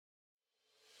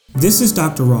This is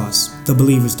Dr. Ross, the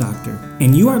Believer's Doctor,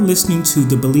 and you are listening to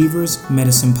the Believer's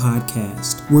Medicine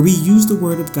Podcast, where we use the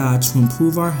Word of God to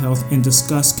improve our health and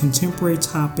discuss contemporary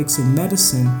topics in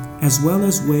medicine, as well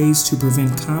as ways to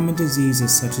prevent common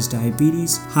diseases such as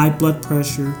diabetes, high blood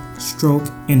pressure, stroke,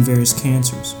 and various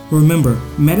cancers. Remember,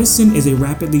 medicine is a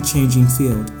rapidly changing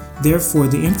field. Therefore,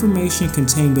 the information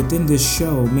contained within this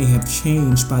show may have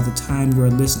changed by the time you are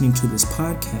listening to this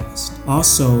podcast.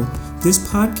 Also, this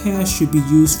podcast should be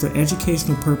used for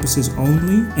educational purposes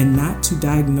only and not to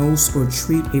diagnose or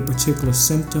treat a particular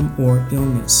symptom or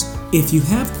illness. If you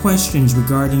have questions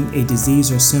regarding a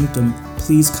disease or symptom,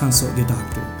 please consult your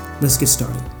doctor. Let's get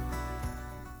started.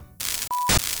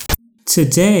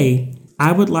 Today,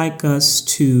 I would like us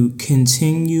to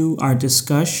continue our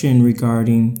discussion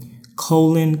regarding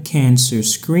colon cancer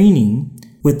screening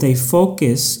with a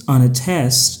focus on a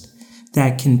test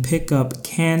that can pick up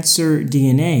cancer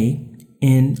DNA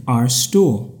in our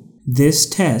stool. This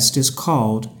test is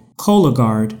called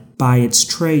Cologuard by its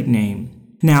trade name.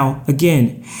 Now,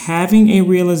 again, having a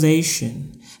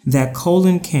realization that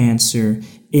colon cancer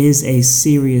is a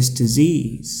serious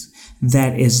disease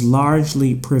that is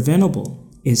largely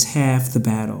preventable is half the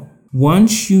battle.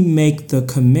 Once you make the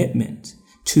commitment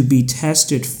to be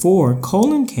tested for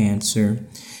colon cancer,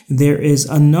 there is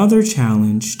another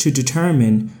challenge to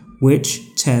determine which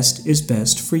test is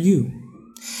best for you.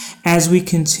 As we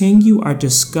continue our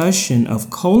discussion of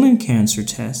colon cancer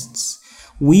tests,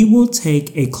 we will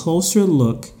take a closer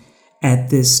look at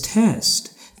this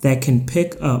test that can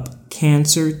pick up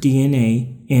cancer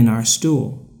DNA in our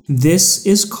stool. This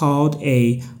is called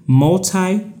a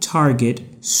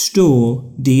multitarget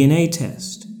stool DNA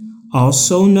test,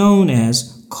 also known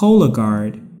as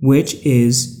Cologuard, which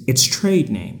is its trade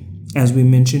name, as we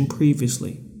mentioned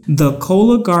previously. The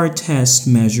Cologuard test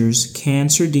measures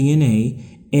cancer DNA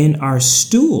in our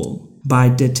stool by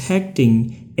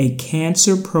detecting a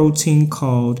cancer protein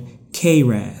called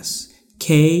KRAS,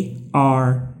 K-R-A-S.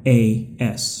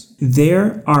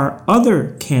 There are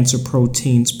other cancer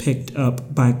proteins picked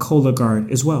up by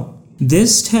Cologuard as well.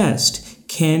 This test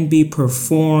can be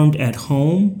performed at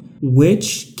home,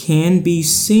 which can be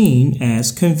seen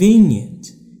as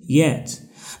convenient. Yet,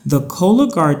 the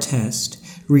Cologuard test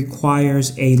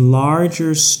requires a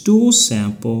larger stool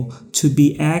sample to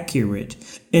be accurate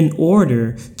in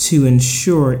order to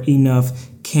ensure enough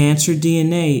cancer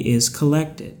DNA is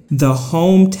collected. The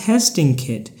home testing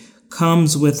kit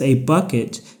comes with a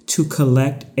bucket to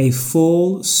collect a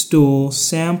full stool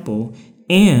sample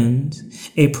and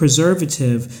a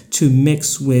preservative to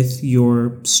mix with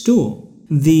your stool.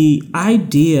 The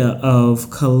idea of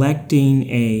collecting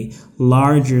a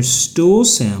larger stool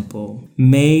sample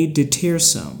may deter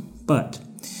some, but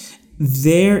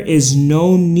there is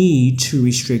no need to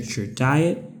restrict your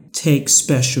diet, take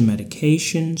special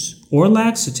medications, or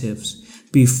laxatives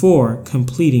before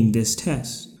completing this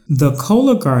test. The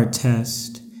Cologuard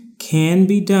test can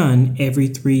be done every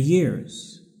 3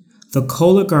 years. The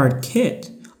Cologuard kit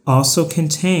also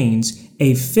contains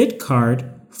a fit card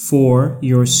for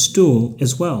your stool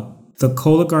as well. The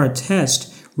Cologuard test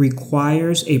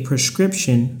requires a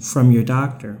prescription from your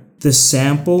doctor. The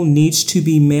sample needs to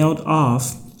be mailed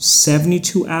off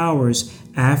 72 hours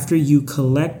after you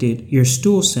collected your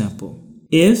stool sample.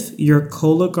 If your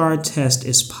Cologuard test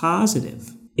is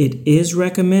positive, it is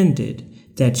recommended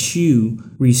that you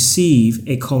receive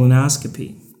a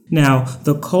colonoscopy. Now,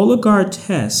 the Cologuard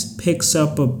test picks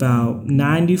up about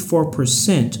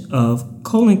 94% of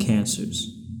colon cancers.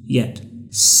 Yet,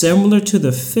 similar to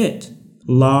the FIT,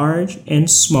 large and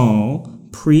small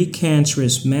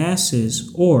precancerous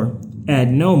masses or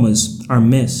adenomas are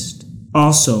missed.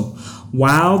 Also,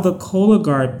 while the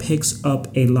Cologuard picks up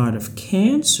a lot of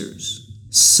cancers,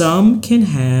 some can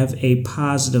have a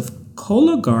positive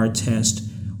Cologuard test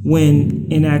when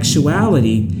in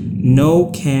actuality no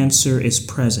cancer is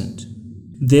present.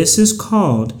 This is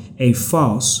called a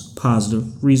false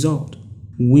positive result.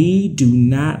 We do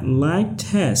not like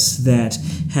tests that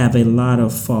have a lot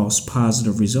of false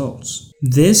positive results.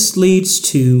 This leads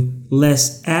to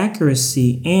less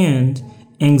accuracy and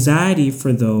anxiety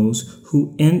for those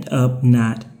who end up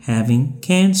not having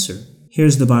cancer.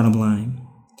 Here's the bottom line.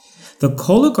 The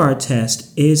Cologuard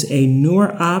test is a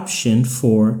newer option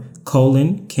for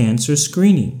colon cancer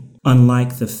screening.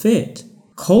 Unlike the FIT,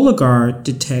 Cologuard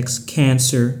detects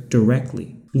cancer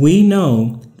directly. We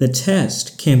know the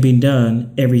test can be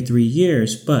done every 3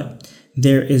 years, but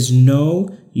there is no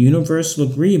universal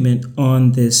agreement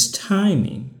on this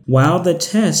timing. While the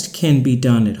test can be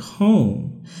done at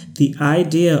home, the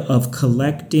idea of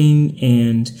collecting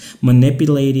and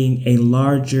manipulating a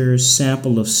larger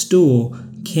sample of stool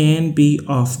can be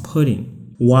off-putting.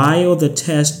 while the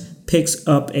test picks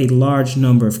up a large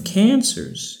number of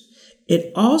cancers,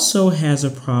 it also has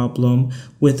a problem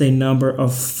with a number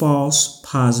of false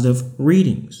positive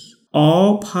readings.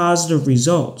 All positive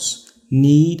results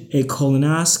need a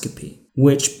colonoscopy,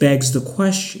 which begs the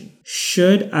question,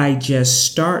 should I just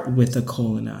start with a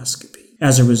colonoscopy?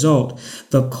 As a result,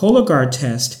 the Cologuard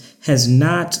test has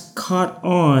not caught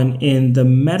on in the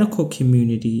medical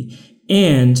community,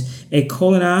 and a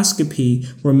colonoscopy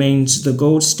remains the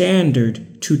gold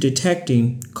standard to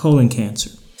detecting colon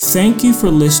cancer. Thank you for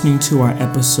listening to our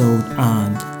episode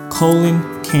on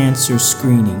colon cancer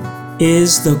screening.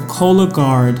 Is the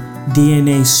Cologuard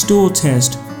DNA stool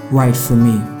test right for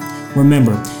me?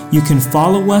 Remember, you can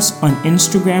follow us on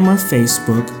Instagram or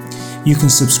Facebook. You can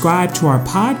subscribe to our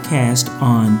podcast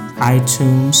on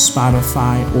iTunes,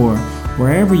 Spotify, or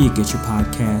wherever you get your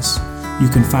podcasts. You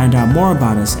can find out more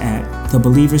about us at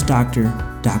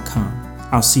thebelieversdoctor.com.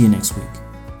 I'll see you next week.